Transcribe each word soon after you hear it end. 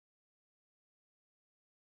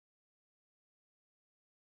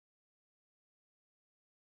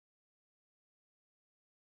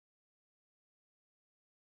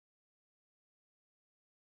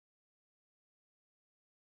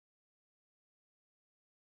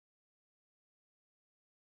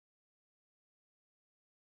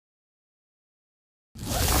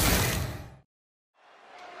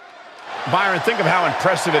Byron, think of how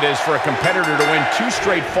impressive it is for a competitor to win 2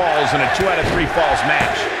 straight falls in a 2 out of 3 falls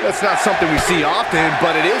match. That's not something we see often,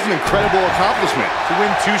 but it is an incredible accomplishment. To win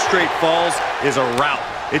 2 straight falls is a rout.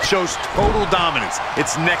 It shows total dominance.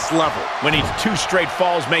 It's next level. Winning 2 straight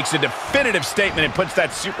falls makes a definitive statement and puts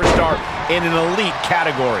that superstar in an elite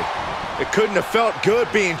category. It couldn't have felt good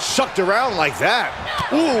being chucked around like that.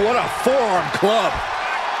 Ooh, what a forearm club.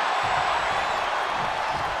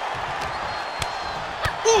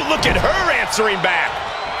 Ooh, look at her answering back.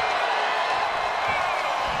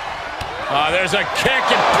 There's a kick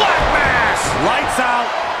and black mass. Lights out.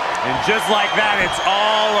 And just like that, it's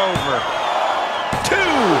all over. 2.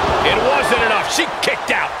 It wasn't enough. She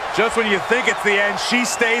kicked out. Just when you think it's the end, she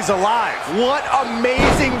stays alive. What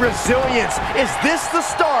amazing resilience. Is this the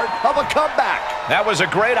start of a comeback? That was a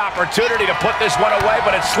great opportunity to put this one away,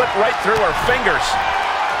 but it slipped right through her fingers.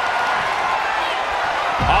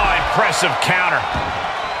 Oh, impressive counter.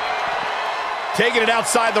 Taking it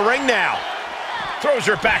outside the ring now. Throws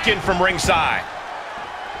her back in from ringside.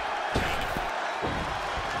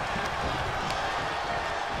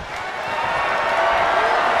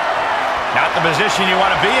 Not the position you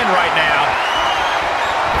want to be in right now.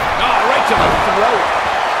 Oh, right to the throat.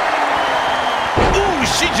 Ooh,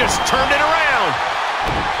 she just turned it around.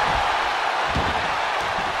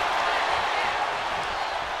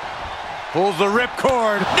 Pulls the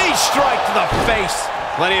ripcord. Knee strike to the face.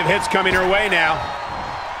 Plenty of hits coming her way now.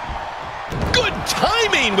 Good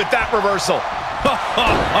timing with that reversal.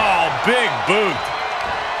 Oh, big boot.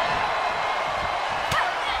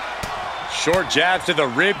 Short jabs to the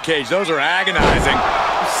rib cage. Those are agonizing.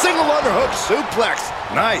 Single underhook suplex.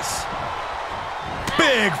 Nice.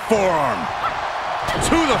 Big forearm.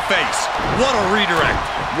 To the face. What a redirect.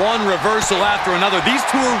 One reversal after another. These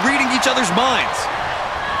two are reading each other's minds.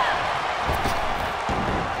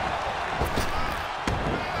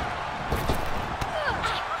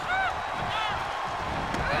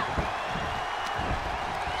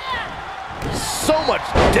 So much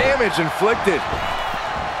damage inflicted.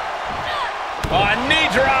 Oh, knee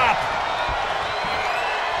drop.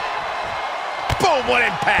 Boom, what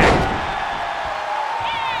impact.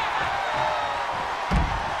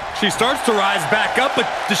 She starts to rise back up, but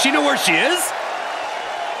does she know where she is?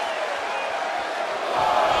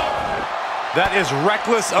 That is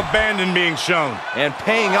reckless abandon being shown. And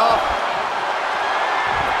paying off.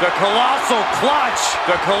 The colossal clutch.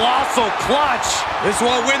 The colossal clutch. This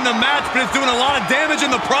won't win the match, but it's doing a lot of damage in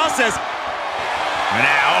the process.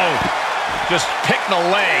 Now, just picking a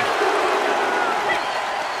leg.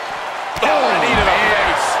 Oh, a knee to the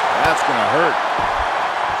face. That's gonna hurt.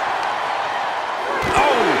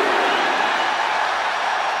 Oh!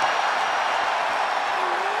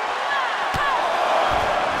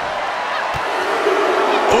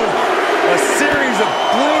 Oh, a series of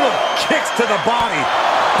brutal kicks to the body.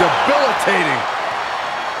 Debilitating.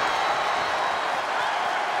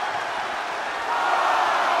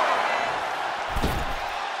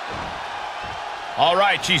 All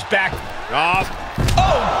right, she's back.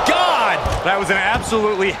 Oh, God! That was an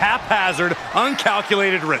absolutely haphazard,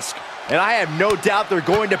 uncalculated risk. And I have no doubt they're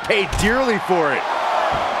going to pay dearly for it.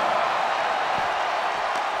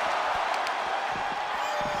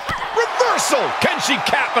 Reversal! Can she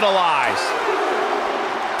capitalize?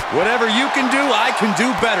 Whatever you can do, I can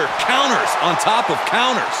do better. Counters on top of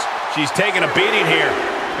counters. She's taking a beating here.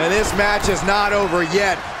 And this match is not over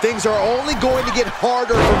yet. Things are only going to get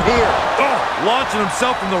harder from here. Oh, launching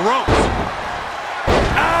himself from the ropes.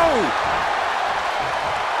 Ow!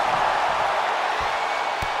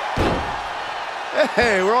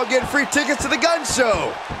 Hey, we're all getting free tickets to the gun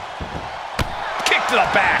show. Kick to the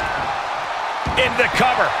back. Into the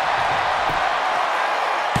cover.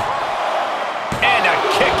 And a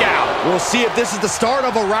kick out. We'll see if this is the start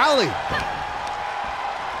of a rally.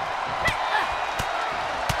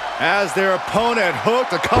 As their opponent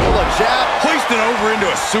hooked a couple of jabs. Hoisted over into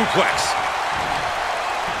a suplex.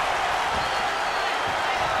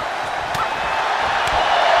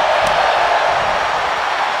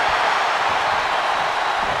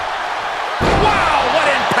 Wow, what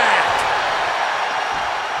impact!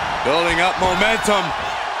 Building up momentum.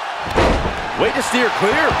 Way to steer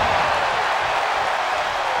clear.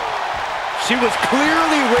 She was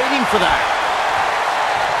clearly waiting for that.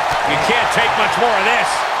 You can't take much more of this.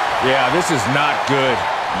 Yeah, this is not good.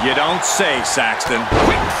 You don't say, Saxton.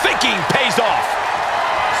 Quick thinking pays off.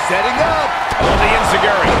 Setting up. Oh, the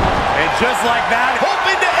enziguri. And just like that,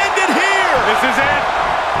 Hoping to end it here. this is it.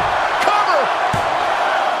 Cover.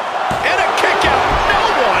 And a kick out. No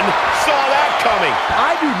one saw that coming.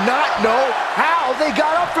 I do not know how how they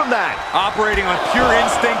got up from that. Operating on pure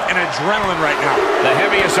instinct and adrenaline right now. The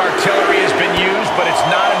heaviest artillery has been used, but it's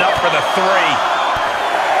not enough for the three.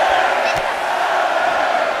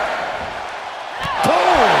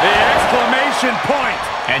 Boom! The exclamation point.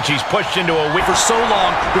 And she's pushed into a weak For so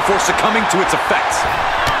long before succumbing to its effects.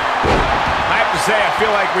 I have to say, I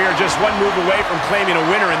feel like we are just one move away from claiming a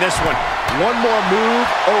winner in this one. One more move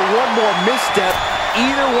or one more misstep,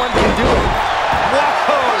 either one can do it. Whoa!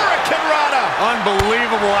 Hurricane Rana!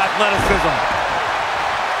 Unbelievable athleticism.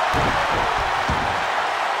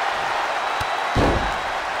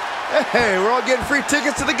 Hey, we're all getting free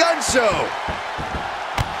tickets to the gun show.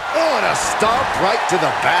 Oh, and a stomp right to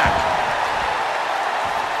the back.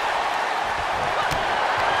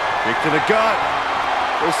 Kick to the gut.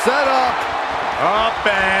 We're set up. Up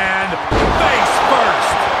and face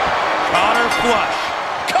first. Counter flush.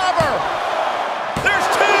 Cover. There's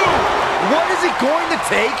two. What is it going to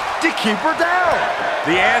take to keep her down?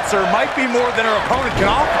 The answer might be more than her opponent can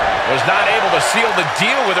offer. Was not able to seal the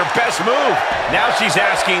deal with her best move. Now she's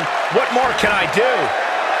asking, what more can I do?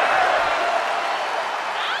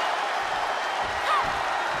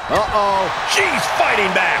 Uh-oh. She's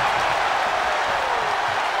fighting back.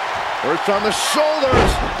 Works on the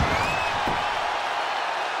shoulders.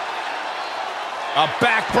 A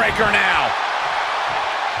backbreaker now.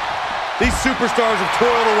 These superstars have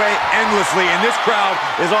toiled away endlessly, and this crowd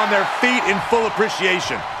is on their feet in full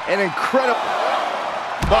appreciation. An incredible...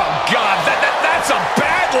 Oh, God, that's a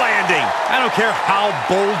bad landing. I don't care how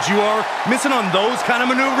bold you are, missing on those kind of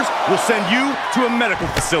maneuvers will send you to a medical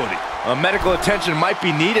facility. medical attention might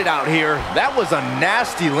be needed out here. That was a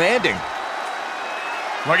nasty landing.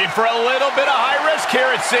 Looking for a little bit of high risk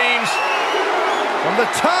here, it seems. From the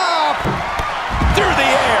top. Through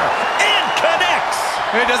the air. And connects.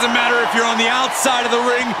 It doesn't matter if you're on the outside of the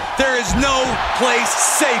ring. There is no place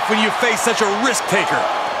safe when you face such a risk taker.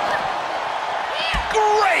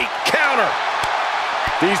 Great counter.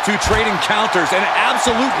 These two trading counters, an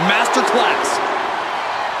absolute masterclass.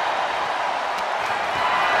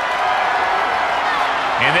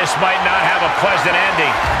 And this might not have a pleasant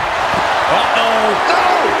ending. Uh-oh.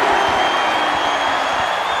 No!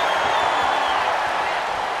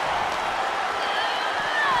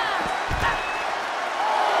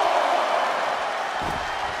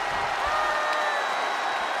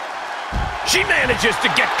 She manages to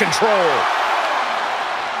get control.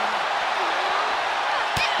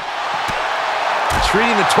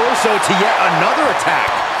 Treating the torso to yet another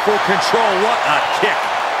attack. For control, what a kick.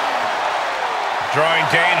 Drawing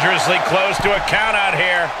dangerously close to a count out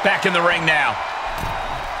here. Back in the ring now.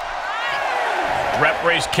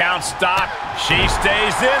 Referee's count stop. She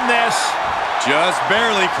stays in this. Just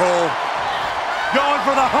barely, Cole. Going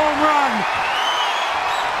for the home run.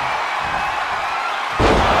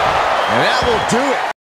 And that will do it.